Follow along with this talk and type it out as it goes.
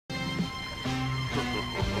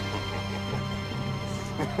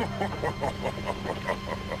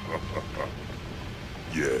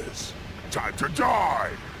Yes, time to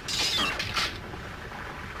die!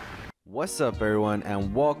 What's up everyone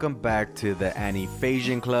and welcome back to the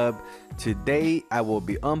Aniphasian Club. Today I will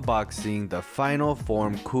be unboxing the Final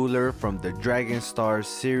Form cooler from the Dragon Stars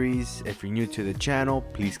series. If you're new to the channel,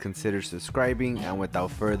 please consider subscribing, and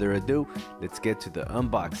without further ado, let's get to the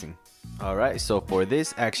unboxing. Alright, so for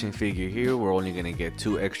this action figure here, we're only gonna get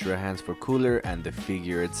 2 extra hands for cooler and the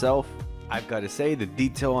figure itself. I've got to say the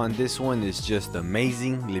detail on this one is just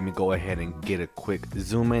amazing. Let me go ahead and get a quick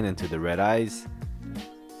zoom in into the red eyes.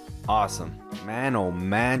 Awesome, man. Oh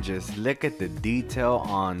man, just look at the detail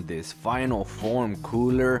on this Final Form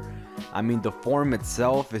cooler. I mean, the form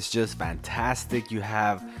itself is just fantastic. You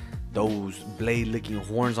have those blade looking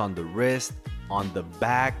horns on the wrist, on the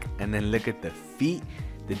back, and then look at the feet.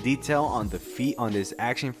 The detail on the feet on this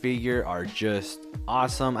action figure are just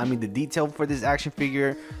awesome. I mean, the detail for this action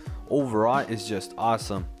figure overall is just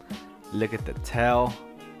awesome. Look at the tail,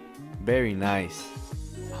 very nice.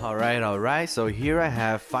 Alright, so here I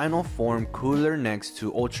have Final Form cooler next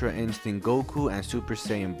to Ultra Instinct Goku and Super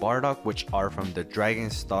Saiyan Bardock, which are from the Dragon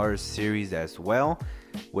Stars series as well,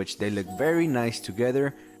 which they look very nice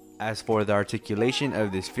together. As for the articulation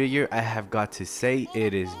of this figure, I have got to say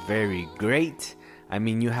it is very great. I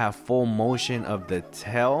mean, you have full motion of the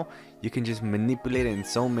tail. You can just manipulate it in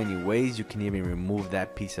so many ways. You can even remove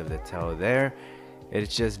that piece of the tail there.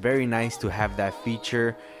 It's just very nice to have that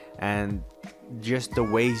feature, and just the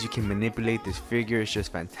ways you can manipulate this figure is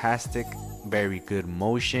just fantastic. Very good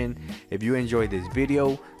motion. If you enjoyed this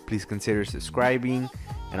video, please consider subscribing,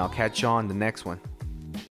 and I'll catch you on the next one.